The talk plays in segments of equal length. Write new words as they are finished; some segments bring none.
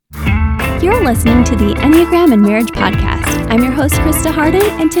You're listening to the Enneagram and Marriage Podcast. I'm your host, Krista Harden,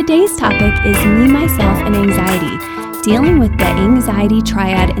 and today's topic is me, myself, and anxiety, dealing with the anxiety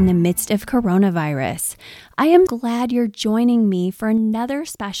triad in the midst of coronavirus. I am glad you're joining me for another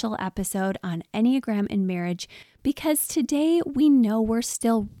special episode on Enneagram and Marriage, because today we know we're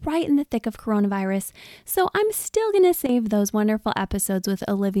still right in the thick of coronavirus, so I'm still going to save those wonderful episodes with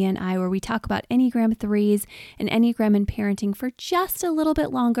Olivia and I where we talk about Enneagram 3s and Enneagram and parenting for just a little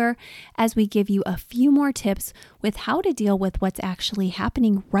bit longer as we give you a few more tips with how to deal with what's actually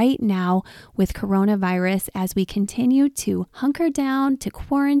happening right now with coronavirus as we continue to hunker down, to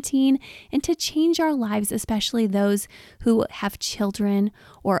quarantine, and to change our lives, especially those who have children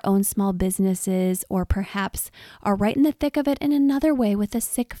or own small businesses or perhaps are right in the thick of it in another way with a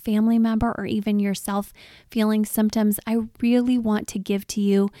sick family member or even yourself feeling symptoms. I really want to give to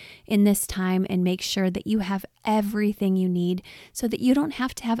you in this time and make sure that you have everything you need so that you don't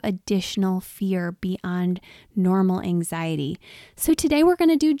have to have additional fear beyond normal anxiety. So today we're going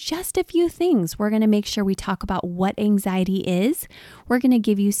to do just a few things. We're going to make sure we talk about what anxiety is. We're going to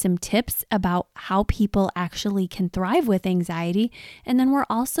give you some tips about how people actually can thrive with anxiety. And then we're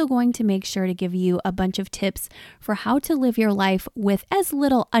also going to make sure to give you a bunch of tips for how to live your life with as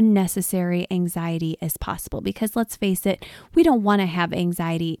little unnecessary anxiety as possible. Because let's face it, we don't want to have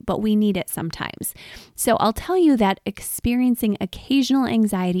anxiety, but we need it sometimes. So I'll tell you that experiencing occasional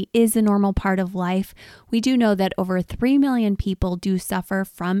anxiety is a normal part of life. We do know that over 3 million people do suffer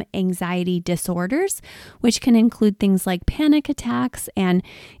from anxiety disorders, which can include things like panic attacks and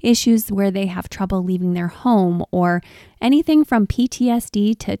issues where they have trouble leaving their home, or anything from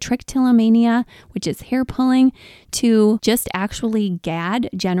PTSD to trichotillomania, which is hair pulling, to just actually GAD,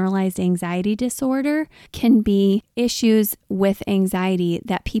 generalized anxiety disorder, can be issues with anxiety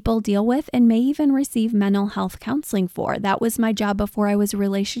that people deal with and may even receive mental health counseling for. That was my job before I was a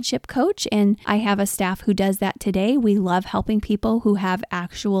relationship coach, and I have a staff who does that today. We love helping people who have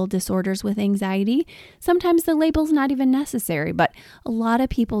actual disorders with anxiety. Sometimes the label's not even necessary, but a lot of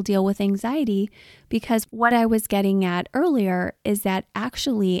people deal with anxiety because what I was getting at earlier is that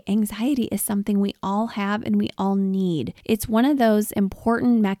actually anxiety is something we all have and we all need. It's one of those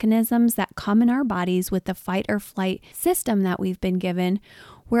important mechanisms that come in our bodies with the fight or flight system that we've been given,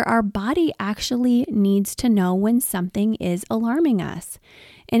 where our body actually needs to know when something is alarming us.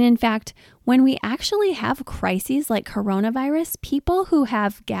 And in fact, when we actually have crises like coronavirus, people who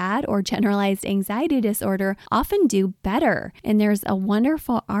have GAD or generalized anxiety disorder often do better. And there's a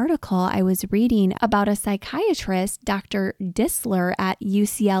wonderful article I was reading about a psychiatrist, Dr. Disler at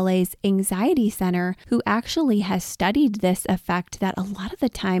UCLA's Anxiety Center, who actually has studied this effect that a lot of the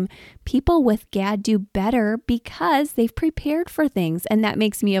time people with GAD do better because they've prepared for things. And that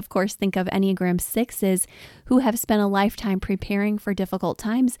makes me, of course, think of Enneagram 6s who have spent a lifetime preparing for difficult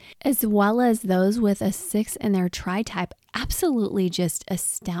times, as well as those with a 6 in their tri-type absolutely just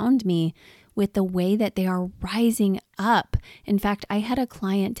astound me with the way that they are rising up. In fact, I had a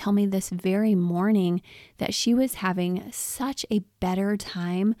client tell me this very morning that she was having such a better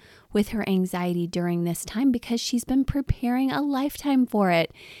time with her anxiety during this time because she's been preparing a lifetime for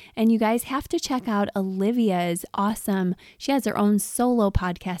it. And you guys have to check out Olivia's awesome, she has her own solo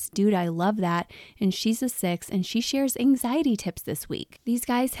podcast, Dude, I Love That. And she's a 6 and she shares anxiety tips this week. These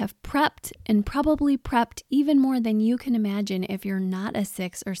guys have prepped and probably prepped even more than you can imagine if you're not a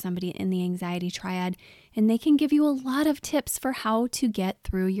 6 or somebody in the anxiety triad, and they can give you a lot of tips for how to get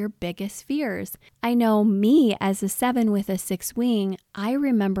through your biggest fears. I know me as a 7 with a 6 wing, I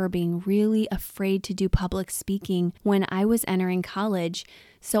remember being really afraid to do public speaking when I was entering college.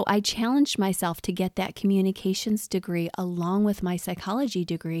 So I challenged myself to get that communications degree along with my psychology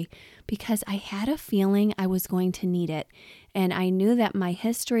degree because I had a feeling I was going to need it. And I knew that my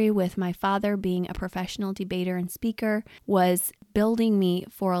history with my father being a professional debater and speaker was building me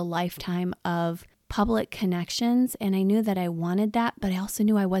for a lifetime of public connections, and I knew that I wanted that, but I also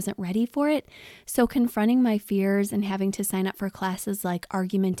knew I wasn't ready for it. So confronting my fears and having to sign up for classes like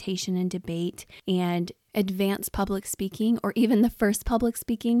argumentation and debate and advanced public speaking, or even the first public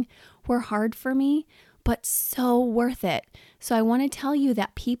speaking, were hard for me, but so worth it. So I want to tell you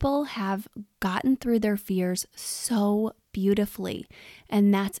that people have gotten through their fears so beautifully.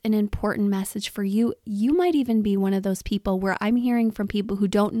 And that's an important message for you. You might even be one of those people where I'm hearing from people who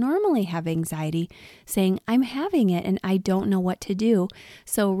don't normally have anxiety saying, I'm having it and I don't know what to do.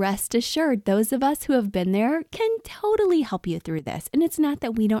 So rest assured, those of us who have been there can totally help you through this. And it's not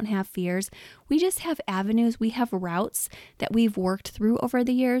that we don't have fears. We just have avenues, we have routes that we've worked through over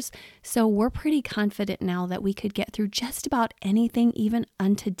the years. So we're pretty confident now that we could get through just about anything, even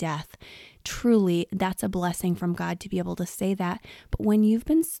unto death. truly, that's a blessing from God to be able to say that. But when you've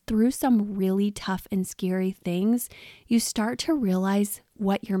been through some really tough and scary things, you start to realize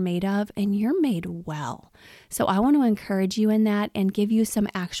what you're made of, and you're made well. So I want to encourage you in that and give you some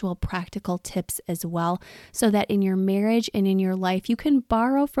actual practical tips as well, so that in your marriage and in your life, you can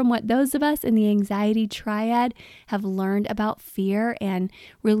borrow from what those of us in the anxiety triad have learned about fear and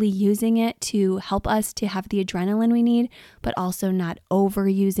really using it to help us to have the adrenaline we need, but also not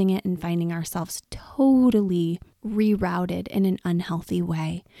overusing it and finding ourselves totally rerouted in an unhealthy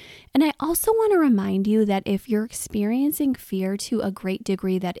way. And I also want to remind you that if you're experiencing fear to a great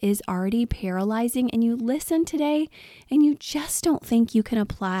degree that is already paralyzing, and you listen today and you just don't think you can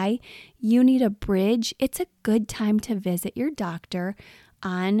apply, you need a bridge, it's a good time to visit your doctor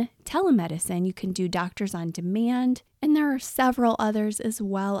on telemedicine. You can do doctors on demand, and there are several others as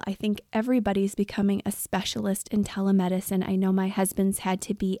well. I think everybody's becoming a specialist in telemedicine. I know my husband's had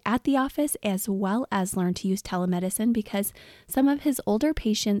to be at the office as well as learn to use telemedicine because some of his older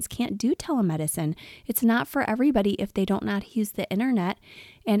patients can't do telemedicine. It's not for everybody if they don't know how to use the internet.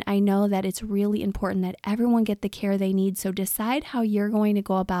 And I know that it's really important that everyone get the care they need. So decide how you're going to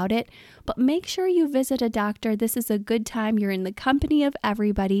go about it, but make sure you visit a doctor. This is a good time. You're in the company of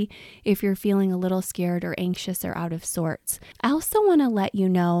everybody if you're feeling a little scared or anxious or out of sorts. I also want to let you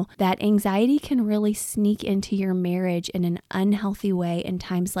know that anxiety can really sneak into your marriage in an unhealthy way in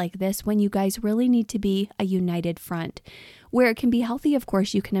times like this, when you guys really need to be a united front. Where it can be healthy, of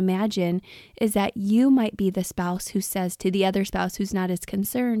course, you can imagine, is that you might be the spouse who says to the other spouse who's not as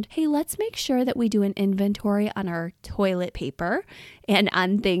concerned, hey, let's make sure that we do an inventory on our toilet paper and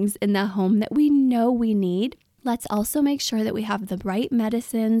on things in the home that we know we need. Let's also make sure that we have the right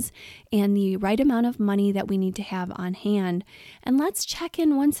medicines and the right amount of money that we need to have on hand. And let's check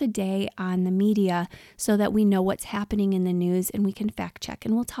in once a day on the media so that we know what's happening in the news and we can fact check.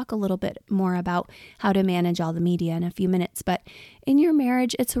 And we'll talk a little bit more about how to manage all the media in a few minutes. But in your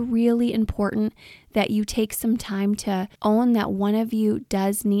marriage, it's really important that you take some time to own that one of you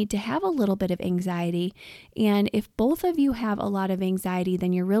does need to have a little bit of anxiety. And if both of you have a lot of anxiety,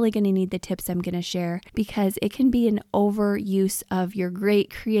 then you're really going to need the tips I'm going to share, because it can be an overuse of your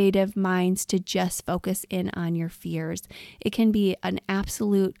great creative minds to just focus in on your fears. It can be an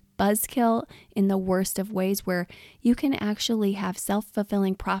absolute buzzkill in the worst of ways, where you can actually have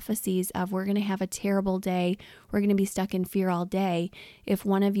self-fulfilling prophecies of we're going to have a terrible day, we're going to be stuck in fear all day, if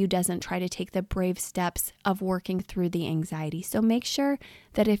one of you doesn't try to take the brave steps of working through the anxiety. So make sure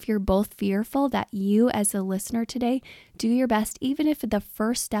that if you're both fearful, that you as a listener today do your best, even if the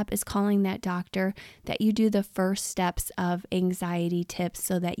first step is calling that doctor, that you do the first steps of anxiety tips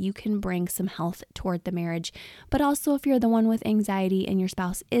so that you can bring some health toward the marriage. But also, if you're the one with anxiety and your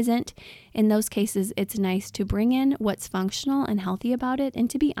spouse isn't, in those cases, it's nice to bring in what's functional and healthy about it and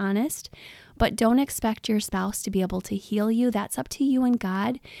to be honest. But don't expect your spouse to be able to heal you. That's up to you and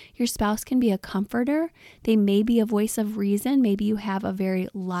God. Your spouse can be a comforter. They may be a voice of reason. Maybe you have a very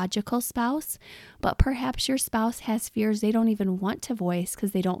logical spouse, but perhaps your spouse has fears they don't even want to voice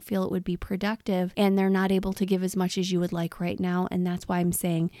because they don't feel it would be productive, and they're not able to give as much as you would like right now. And that's why I'm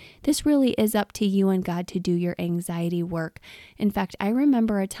saying this really is up to you and God to do your anxiety work. In fact, I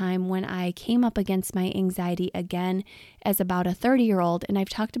remember a time when I came up against my anxiety again as about a 30-year-old, and I've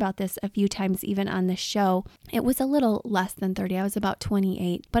talked about this a few times even on the show. It was a little less than 30. I was about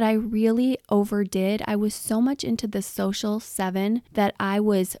 28, but I really overdid. I was so much into the social 7 that I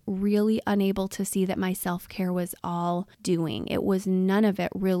was really unable to see that my self-care was all doing. It was none of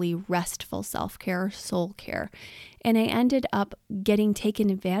it really restful self-care or soul care. And I ended up getting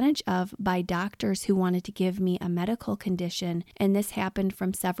taken advantage of by doctors who wanted to give me a medical condition. And this happened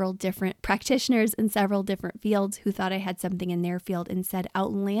from several different practitioners in several different fields who thought I had something in their field and said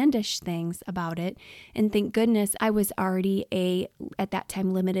outlandish things about it. And thank goodness I was already at that time,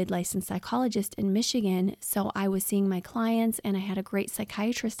 limited licensed psychologist in Michigan. So I was seeing my clients, and I had a great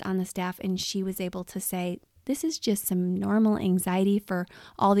psychiatrist on the staff, and she was able to say, this is just some normal anxiety for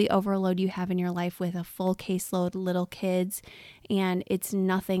all the overload you have in your life with a full caseload, little kids, and it's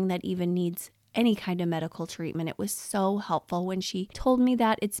nothing that even needs any kind of medical treatment. It was so helpful when she told me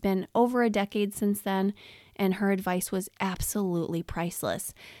that. It's been over a decade since then, and her advice was absolutely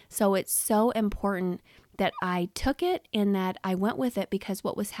priceless. So it's so important that I took it and that I went with it, because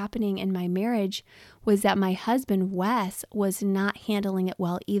what was happening in my marriage was that my husband, Wes, was not handling it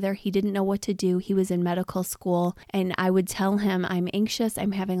well either. He didn't know what to do. He was in medical school, and I would tell him, I'm anxious,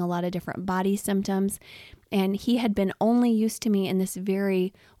 I'm having a lot of different body symptoms. And he had been only used to me in this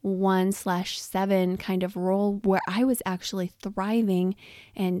very 1/7 kind of role where I was actually thriving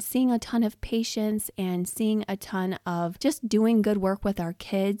and seeing a ton of patients and seeing a ton of just doing good work with our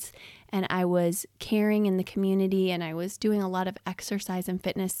kids. And I was caring in the community and I was doing a lot of exercise and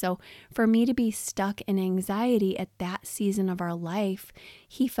fitness. So for me to be stuck in anxiety at that season of our life,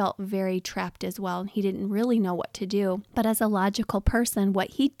 he felt very trapped as well. He didn't really know what to do. But as a logical person,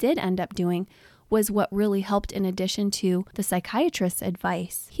 what he did end up doing was what really helped in addition to the psychiatrist's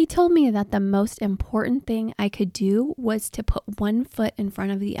advice. He told me that the most important thing I could do was to put one foot in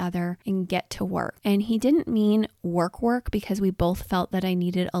front of the other and get to work. And he didn't mean work because we both felt that I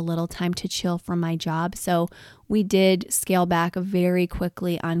needed a little time to chill from my job. So we did scale back very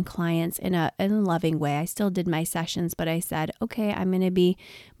quickly on clients in a loving way. I still did my sessions, but I said, okay, I'm going to be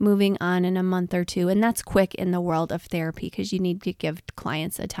moving on in a month or two. And that's quick in the world of therapy because you need to give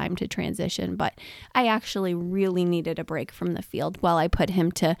clients a time to transition. But I actually really needed a break from the field. While I put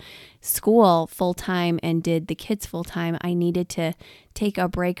him to school full time and did the kids full time, I needed to take a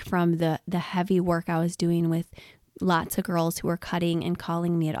break from the heavy work I was doing with lots of girls who were cutting and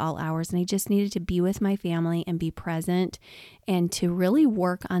calling me at all hours. And I just needed to be with my family and be present and to really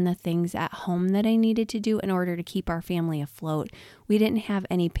work on the things at home that I needed to do in order to keep our family afloat. We didn't have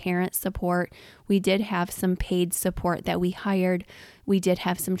any parent support. We did have some paid support that we hired. We did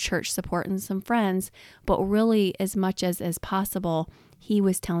have some church support and some friends, but really as much as possible, he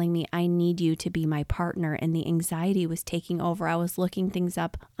was telling me, I need you to be my partner, and the anxiety was taking over. I was looking things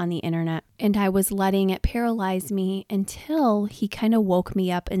up on the internet and I was letting it paralyze me until he kind of woke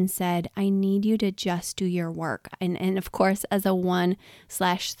me up and said, I need you to just do your work. And of course, as a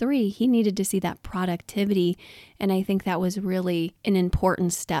 1/3, he needed to see that productivity. And I think that was really an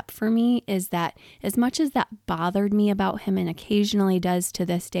important step for me, is that as much as that bothered me about him and occasionally does to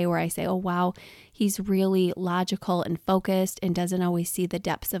this day where I say, oh, wow, he's really logical and focused and doesn't always see the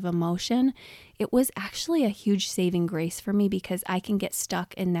depths of emotion, it was actually a huge saving grace for me because I can get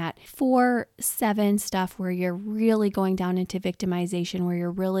stuck in that 4/7 stuff where you're really going down into victimization, where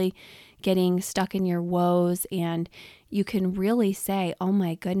you're really getting stuck in your woes and you can really say, oh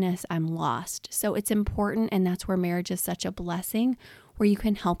my goodness, I'm lost. So it's important, and that's where marriage is such a blessing, where you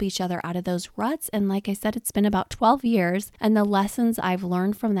can help each other out of those ruts. And like I said, it's been about 12 years, and the lessons I've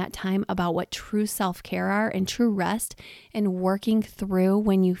learned from that time about what true self-care are and true rest and working through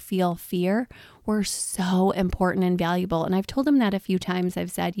when you feel fear were so important and valuable. And I've told him that a few times.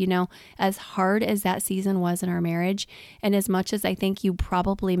 I've said, as hard as that season was in our marriage, and as much as I think you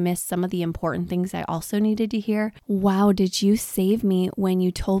probably missed some of the important things I also needed to hear, wow, did you save me when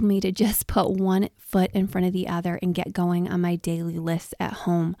you told me to just put one foot in front of the other and get going on my daily list at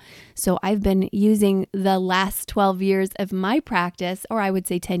home. So I've been using the last 12 years of my practice, or I would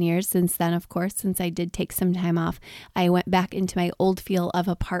say 10 years since then, of course, since I did take some time off. I went back into my old field of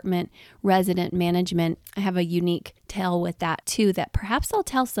apartment resident management. I have a unique tale with that too, that perhaps I'll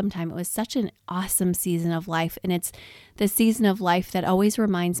tell sometime. It was such an awesome season of life, and it's the season of life that always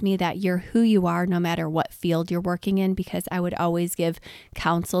reminds me that you're who you are no matter what field you're working in, because I would always give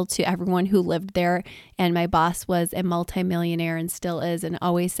counsel to everyone who lived there, and my boss was a multimillionaire and still is, and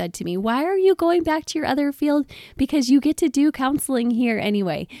always said to me, why are you going back to your other field? Because you get to do counseling here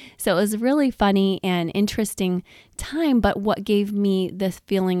anyway. So it was really funny and interesting time, but what gave me this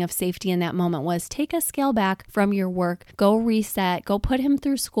feeling of safety in that moment was take a scale back from your work, go reset, go put him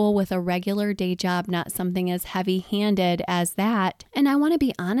through school with a regular day job, not something as heavy-handed as that. And I want to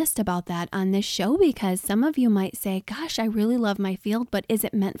be honest about that on this show, because some of you might say, gosh, I really love my field, but is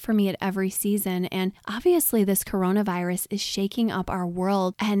it meant for me at every season? And obviously this coronavirus is shaking up our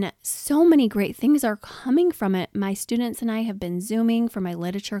world, and so many great things are coming from it. My students and I have been Zooming for my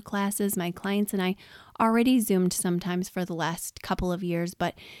literature classes. My clients and I already Zoomed sometimes for the last couple of years,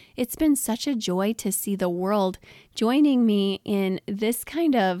 but it's been such a joy to see the world joining me in this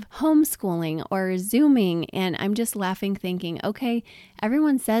kind of homeschooling or Zooming. And I'm just laughing thinking, okay,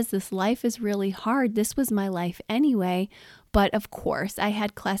 everyone says this life is really hard. This was my life anyway. But of course, I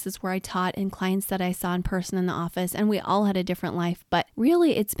had classes where I taught and clients that I saw in person in the office, and we all had a different life. But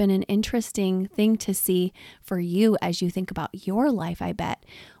really, it's been an interesting thing to see for you as you think about your life, I bet.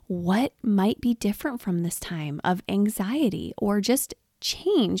 What might be different from this time of anxiety or just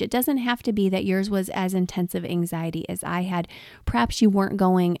change? It doesn't have to be that yours was as intensive anxiety as I had. Perhaps you weren't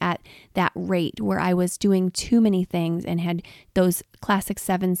going at that rate where I was doing too many things and had those classic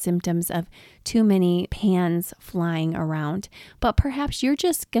 7 symptoms of too many pans flying around. But perhaps you're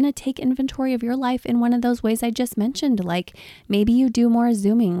just going to take inventory of your life in one of those ways I just mentioned, like maybe you do more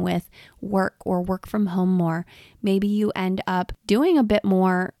Zooming with work or work from home more. Maybe you end up doing a bit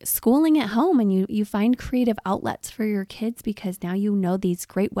more schooling at home and you find creative outlets for your kids because now you know these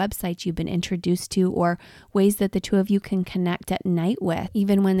great websites you've been introduced to or ways that the two of you can connect at night with,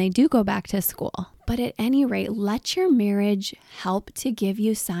 even when they do go back to school. But at any rate, let your marriage help to give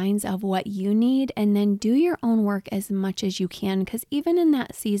you signs of what you need, and then do your own work as much as you can. Because even in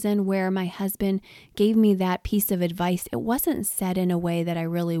that season where my husband gave me that piece of advice, it wasn't said in a way that I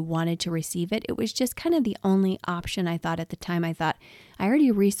really wanted to receive it. It was just kind of the only option I thought at the time. I thought, I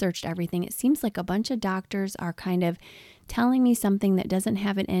already researched everything. It seems like a bunch of doctors are kind of telling me something that doesn't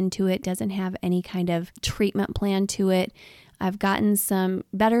have an end to it, doesn't have any kind of treatment plan to it. I've gotten some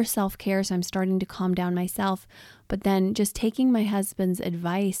better self-care, so I'm starting to calm down myself. But then just taking my husband's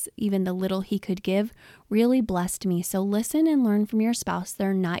advice, even the little he could give, really blessed me. So listen and learn from your spouse.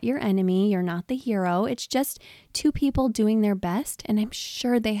 They're not your enemy. You're not the hero. It's just two people doing their best, and I'm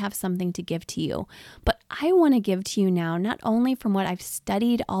sure they have something to give to you. But I want to give to you now, not only from what I've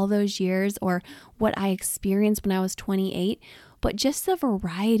studied all those years or what I experienced when I was 28, but just the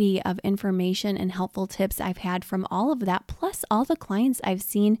variety of information and helpful tips I've had from all of that, plus all the clients I've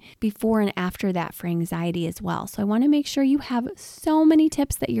seen before and after that for anxiety as well. So I want to make sure you have so many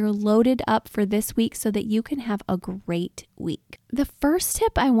tips that you're loaded up for this week so that you can have a great week. The first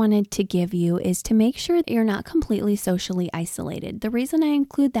tip I wanted to give you is to make sure that you're not completely socially isolated. The reason I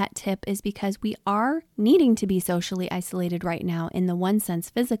include that tip is because we are needing to be socially isolated right now in the one sense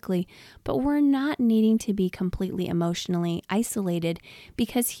physically, but we're not needing to be completely emotionally isolated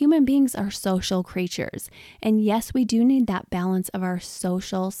because human beings are social creatures. And yes, we do need that balance of our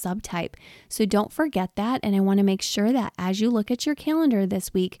social subtype. So don't forget that. And I want to make sure that as you look at your calendar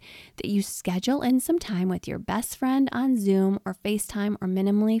this week, that you schedule in some time with your best friend on Zoom or FaceTime or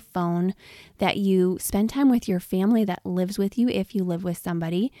minimally phone, that you spend time with your family that lives with you if you live with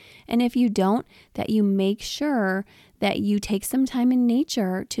somebody. And if you don't, that you make sure that you take some time in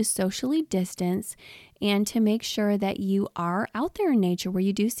nature to socially distance and to make sure that you are out there in nature where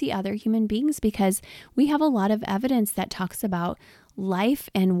you do see other human beings, because we have a lot of evidence that talks about life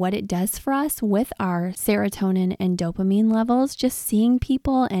and what it does for us with our serotonin and dopamine levels. Just seeing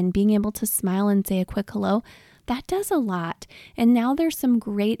people and being able to smile and say a quick hello, that does a lot. And now there's some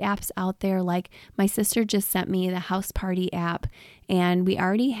great apps out there, like my sister just sent me the House Party app, and we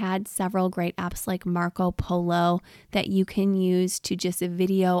already had several great apps like Marco Polo that you can use to just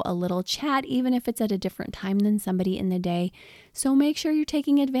video a little chat, even if it's at a different time than somebody in the day. So make sure you're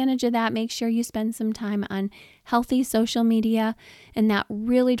taking advantage of that. Make sure you spend some time on healthy social media. And that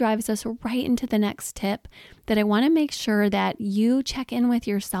really drives us right into the next tip, that I want to make sure that you check in with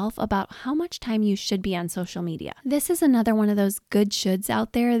yourself about how much time you should be on social media. This is another one of those good shoulds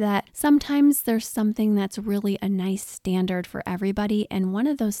out there that sometimes there's something that's really a nice standard for everybody. And one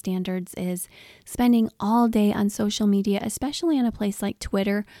of those standards is spending all day on social media, especially in a place like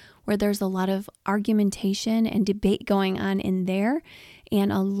Twitter, where there's a lot of argumentation and debate going on in there,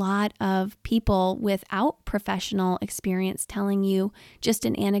 and a lot of people without professional experience telling you just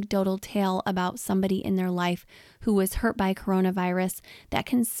an anecdotal tale about somebody in their life who was hurt by coronavirus that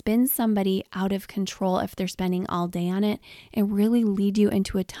can spin somebody out of control if they're spending all day on it and really lead you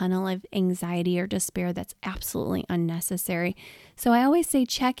into a tunnel of anxiety or despair that's absolutely unnecessary. So I always say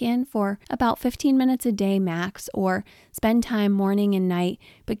check in for about 15 minutes a day max, or spend time morning and night,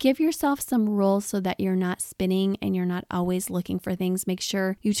 but give yourself some rules so that you're not spinning and you're not always looking for things. Make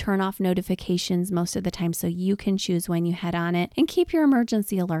sure you turn off notifications most of the time so you can choose when you head on it, and keep your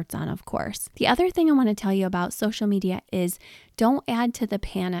emergency alerts on, of course. The other thing I want to tell you about social media is don't add to the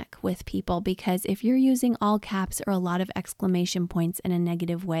panic with people, because if you're using all caps or a lot of exclamation points in a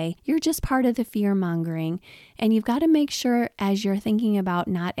negative way, you're just part of the fear mongering. And you've got to make sure, as you're thinking about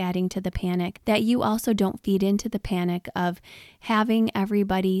not adding to the panic, that you also don't feed into the panic of having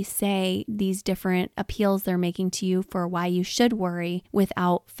everybody say these different appeals they're making to you for why you should worry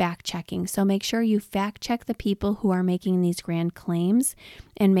without fact checking. So make sure you fact check the people who are making these grand claims,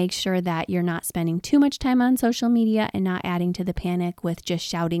 and make sure that you're not spending too much time on social media and not adding to the panic with just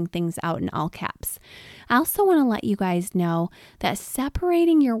shouting things out in all caps. I also want to let you guys know that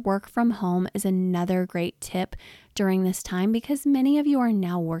separating your work from home is another great tip during this time, because many of you are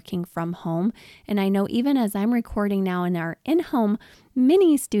now working from home. And I know even as I'm recording now in our in-home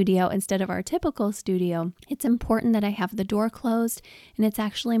mini studio instead of our typical studio, it's important that I have the door closed, and it's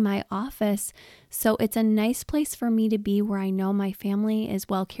actually my office. So it's a nice place for me to be where I know my family is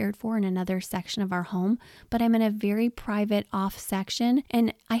well cared for in another section of our home, but I'm in a very private off section.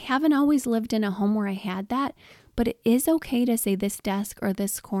 And I haven't always lived in a home where I had that, But it is okay to say this desk or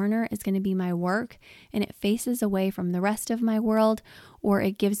this corner is going to be my work and it faces away from the rest of my world, or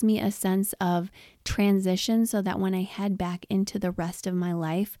it gives me a sense of transition so that when I head back into the rest of my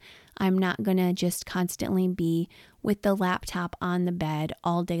life, I'm not going to just constantly be with the laptop on the bed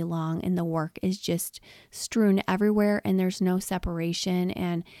all day long and the work is just strewn everywhere and there's no separation,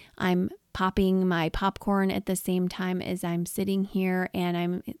 and I'm popping my popcorn at the same time as I'm sitting here and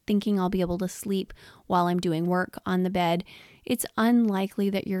I'm thinking I'll be able to sleep while I'm doing work on the bed. It's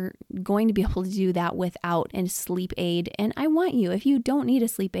unlikely that you're going to be able to do that without a sleep aid. And I want you, if you don't need a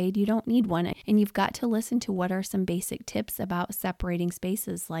sleep aid, you don't need one. And you've got to listen to what are some basic tips about separating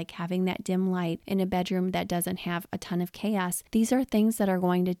spaces, like having that dim light in a bedroom that doesn't have a ton of chaos. These are things that are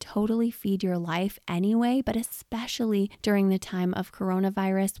going to totally feed your life anyway, but especially during the time of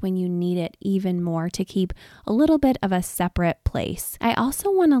coronavirus when you need it even more to keep a little bit of a separate place. I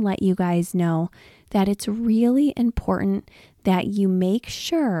also want to let you guys know that it's really important that you make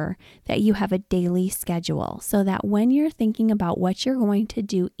sure that you have a daily schedule so that when you're thinking about what you're going to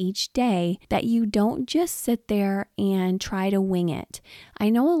do each day, that you don't just sit there and try to wing it.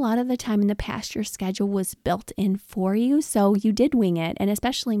 I know a lot of the time in the past your schedule was built in for you, so you did wing it. And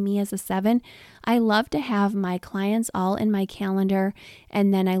especially me as a 7, I love to have my clients all in my calendar,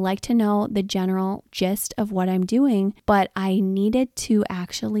 and then I like to know the general gist of what I'm doing, but I needed to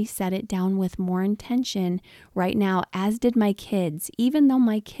actually set it down with more intention right now, as did my kids. Even though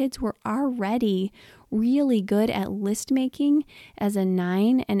my kids were already really good at list making as a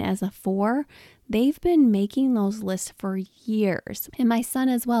 9 and as a 4, they've been making those lists for years. And my son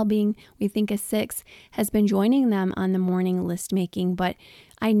as well, being we think a 6, has been joining them on the morning list making, but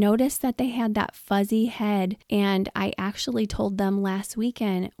I noticed that they had that fuzzy head, and I actually told them last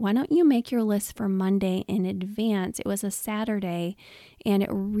weekend, why don't you make your list for Monday in advance? It was a Saturday, and it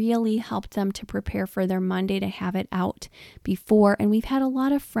really helped them to prepare for their Monday to have it out before. And we've had a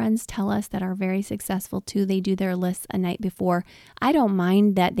lot of friends tell us that are very successful too. They do their lists a night before. I don't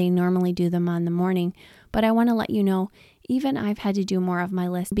mind that they normally do them on the morning, but I want to let you know, even I've had to do more of my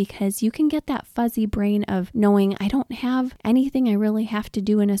list because you can get that fuzzy brain of knowing I don't have anything I really have to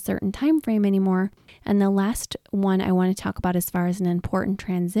do in a certain time frame anymore. And the last one I want to talk about as far as an important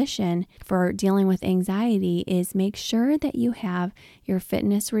transition for dealing with anxiety is make sure that you have your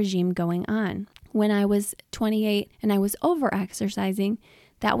fitness regime going on. When I was 28 and I was over exercising,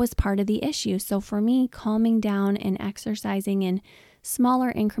 that was part of the issue. So for me, calming down and exercising in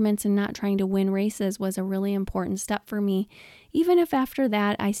smaller increments and not trying to win races was a really important step for me. Even if after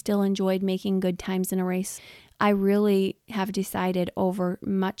that I still enjoyed making good times in a race, I really have decided over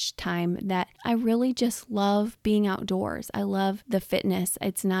much time that I really just love being outdoors. I love the fitness.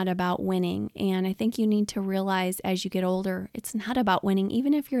 It's not about winning. And I think you need to realize as you get older, it's not about winning.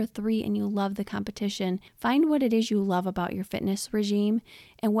 Even if you're a 3 and you love the competition, find what it is you love about your fitness regime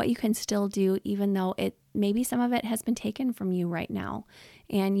and what you can still do, even though maybe some of it has been taken from you right now.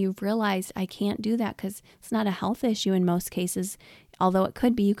 And you've realized I can't do that because it's not a health issue in most cases. Although it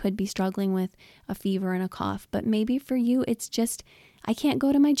could be, you could be struggling with a fever and a cough, but maybe for you, it's just, I can't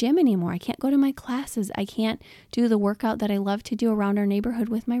go to my gym anymore. I can't go to my classes. I can't do the workout that I love to do around our neighborhood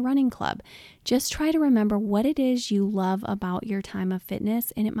with my running club. Just try to remember what it is you love about your time of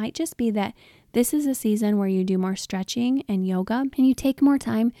fitness. And it might just be that this is a season where you do more stretching and yoga and you take more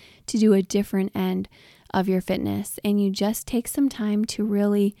time to do a different end of your fitness, and you just take some time to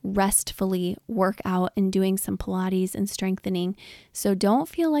really restfully work out and doing some Pilates and strengthening. So don't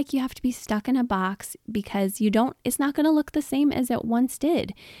feel like you have to be stuck in a box because it's not going to look the same as it once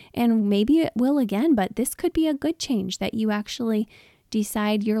did. And maybe it will again, but this could be a good change that you actually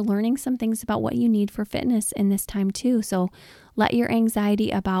decide you're learning some things about what you need for fitness in this time too. So let your anxiety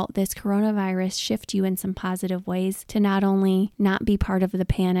about this coronavirus shift you in some positive ways to not only not be part of the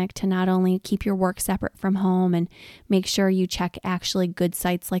panic, to not only keep your work separate from home and make sure you check actually good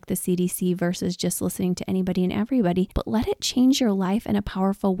sites like the CDC versus just listening to anybody and everybody, but let it change your life in a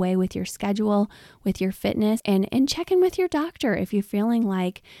powerful way with your schedule, with your fitness, and check in with your doctor if you're feeling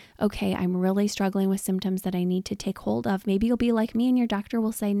like, okay, I'm really struggling with symptoms that I need to take hold of. Maybe you'll be like me and your doctor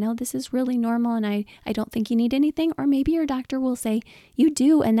will say, no, this is really normal and I don't think you need anything. Or maybe your doctor will say, you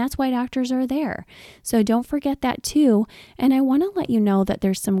do, and that's why doctors are there. So don't forget that too. And I want to let you know that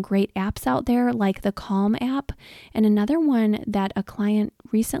there's some great apps out there like the Calm app. And another one that a client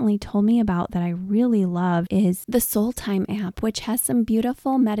recently told me about that I really love is the Soul Time app, which has some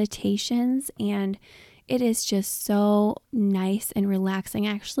beautiful meditations, and it is just so nice and relaxing.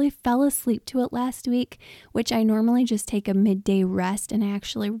 I actually fell asleep to it last week, which I normally just take a midday rest, and I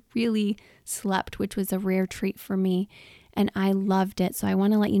actually really slept, which was a rare treat for me. and I loved it. So I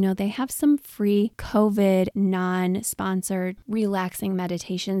want to let you know they have some free COVID non-sponsored relaxing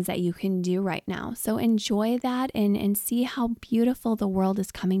meditations that you can do right now. So enjoy that and see how beautiful the world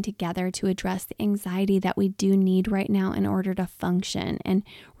is coming together to address the anxiety that we do need right now in order to function. And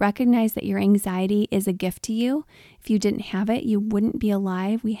recognize that your anxiety is a gift to you. If you didn't have it, you wouldn't be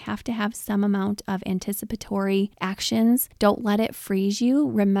alive. We have to have some amount of anticipatory actions. Don't let it freeze you.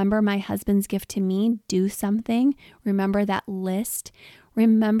 Remember my husband's gift to me, do something. Remember that list.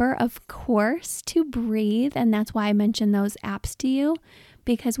 Remember, of course, to breathe. And that's why I mentioned those apps to you,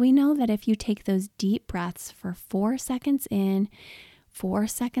 because we know that if you take those deep breaths for 4 seconds in, 4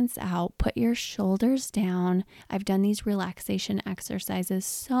 seconds out, put your shoulders down. I've done these relaxation exercises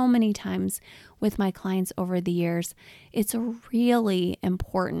so many times with my clients over the years. It's really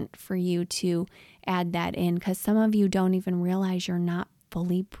important for you to add that in, because some of you don't even realize you're not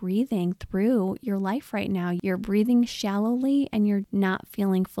fully breathing through your life right now. You're breathing shallowly and you're not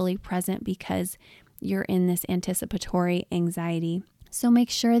feeling fully present because you're in this anticipatory anxiety. So make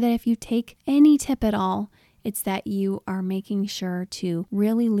sure that if you take any tip at all, it's that you are making sure to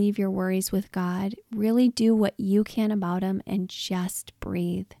really leave your worries with God, really do what you can about them, and just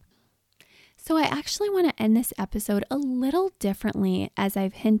breathe. So I actually want to end this episode a little differently. As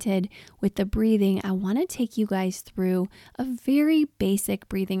I've hinted with the breathing, I want to take you guys through a very basic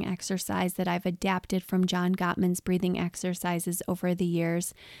breathing exercise that I've adapted from John Gottman's breathing exercises over the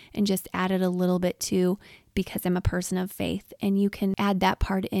years and just added a little bit to, because I'm a person of faith, and you can add that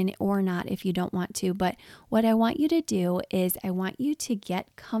part in or not if you don't want to. But what I want you to do is I want you to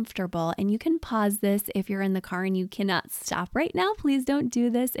get comfortable, and you can pause this if you're in the car and you cannot stop right now. Please don't do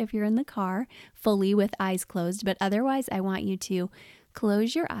this if you're in the car fully with eyes closed. But otherwise, I want you to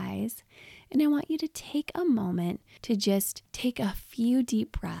close your eyes, and I want you to take a moment to just take a few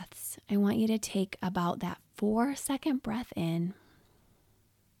deep breaths. I want you to take about that 4-second breath in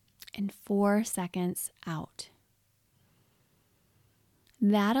and 4 seconds out.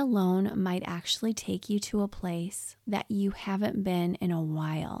 That alone might actually take you to a place that you haven't been in a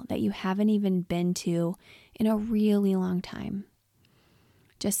while, that you haven't even been to in a really long time.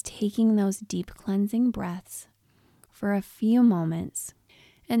 Just taking those deep cleansing breaths for a few moments.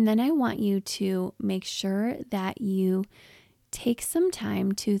 And then I want you to make sure that you take some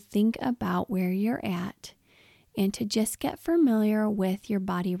time to think about where you're at and to just get familiar with your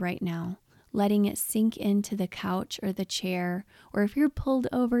body right now, letting it sink into the couch or the chair, or if you're pulled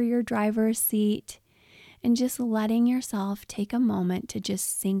over your driver's seat, and just letting yourself take a moment to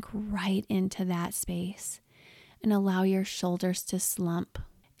just sink right into that space and allow your shoulders to slump.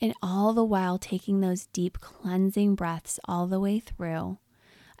 And all the while taking those deep cleansing breaths all the way through,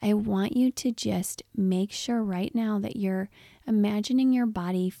 I want you to just make sure right now that you're imagining your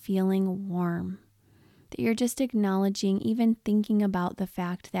body feeling warm, that you're just acknowledging, even thinking about the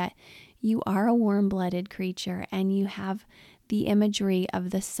fact that you are a warm-blooded creature and you have the imagery of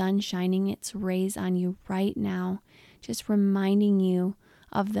the sun shining its rays on you right now, just reminding you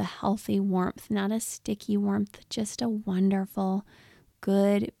of the healthy warmth, not a sticky warmth, just a wonderful,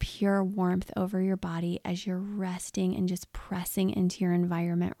 good, pure warmth over your body as you're resting and just pressing into your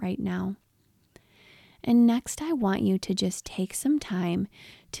environment right now. And next, I want you to just take some time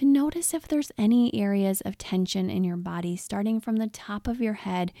to notice if there's any areas of tension in your body, starting from the top of your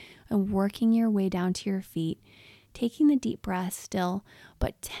head and working your way down to your feet, taking the deep breath still,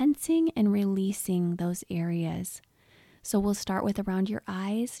 but tensing and releasing those areas. So we'll start with around your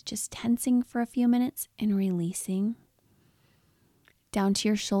eyes, just tensing for a few minutes and releasing. Down to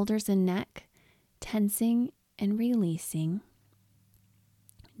your shoulders and neck, tensing and releasing.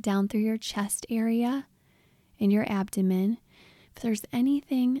 Down through your chest area and your abdomen. If there's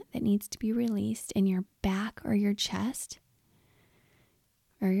anything that needs to be released in your back or your chest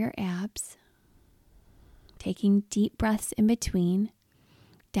or your abs, taking deep breaths in between,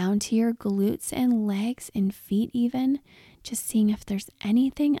 down to your glutes and legs and feet even, just seeing if there's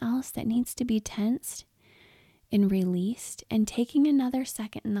anything else that needs to be tensed and released, and taking another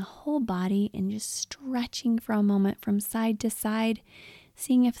second in the whole body and just stretching for a moment from side to side,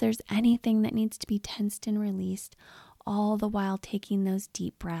 seeing if there's anything that needs to be tensed and released, all the while taking those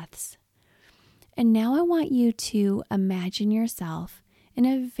deep breaths. And now I want you to imagine yourself in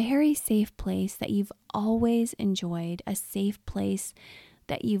a very safe place that you've always enjoyed, a safe place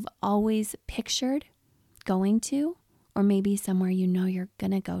that you've always pictured going to, or maybe somewhere you know you're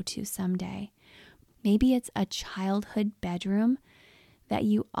going to go to someday. Maybe it's a childhood bedroom that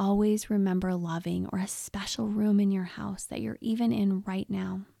you always remember loving, or a special room in your house that you're even in right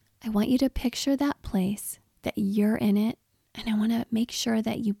now. I want you to picture that place, that you're in it, and I want to make sure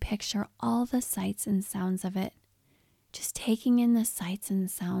that you picture all the sights and sounds of it. Just taking in the sights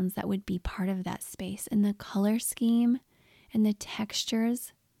and sounds that would be part of that space, and the color scheme and the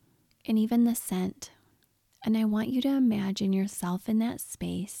textures and even the scent. And I want you to imagine yourself in that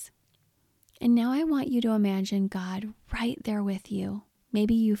space. And now I want you to imagine God right there with you.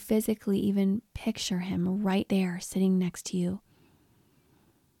 Maybe you physically even picture him right there sitting next to you.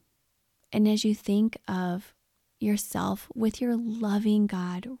 And as you think of yourself with your loving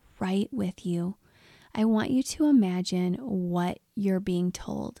God right with you, I want you to imagine what you're being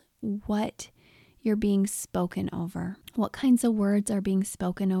told, what you're being spoken over, what kinds of words are being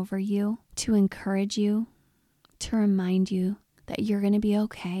spoken over you to encourage you, to remind you that you're going to be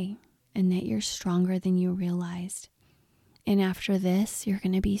okay and that you're stronger than you realized. And after this, you're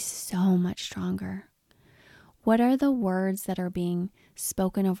going to be so much stronger. What are the words that are being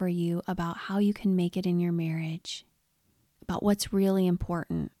spoken over you about how you can make it in your marriage, about what's really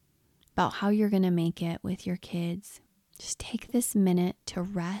important, about how you're going to make it with your kids? Just take this minute to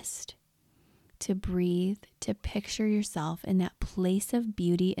rest, to breathe, to picture yourself in that place of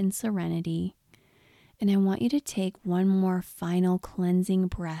beauty and serenity. And I want you to take one more final cleansing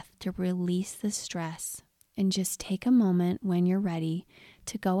breath to release the stress. And just take a moment when you're ready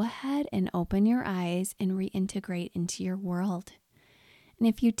to go ahead and open your eyes and reintegrate into your world. And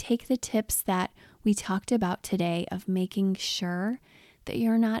if you take the tips that we talked about today of making sure that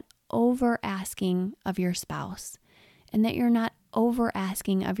you're not over asking of your spouse and that you're not over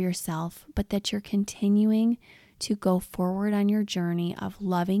asking of yourself, but that you're continuing to go forward on your journey of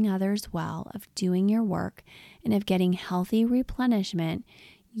loving others well, of doing your work, and of getting healthy replenishment,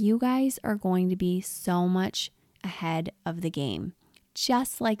 you guys are going to be so much ahead of the game,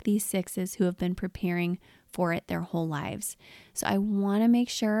 just like these sixes who have been preparing for it their whole lives. So I want to make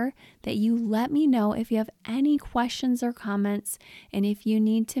sure that you let me know if you have any questions or comments, and if you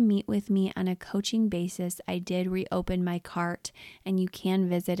need to meet with me on a coaching basis. I did reopen my cart, and you can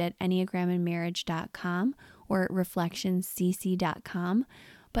visit at enneagramandmarriage.com or at reflectionscc.com.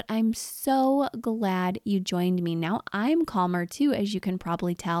 But I'm so glad you joined me. Now I'm calmer too, as you can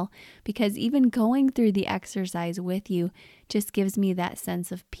probably tell, because even going through the exercise with you just gives me that sense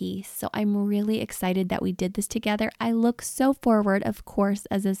of peace. So I'm really excited that we did this together. I look so forward, of course,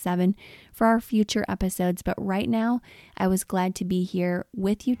 as a 7 for our future episodes. But right now, I was glad to be here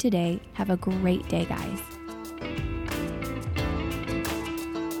with you today. Have a great day, guys.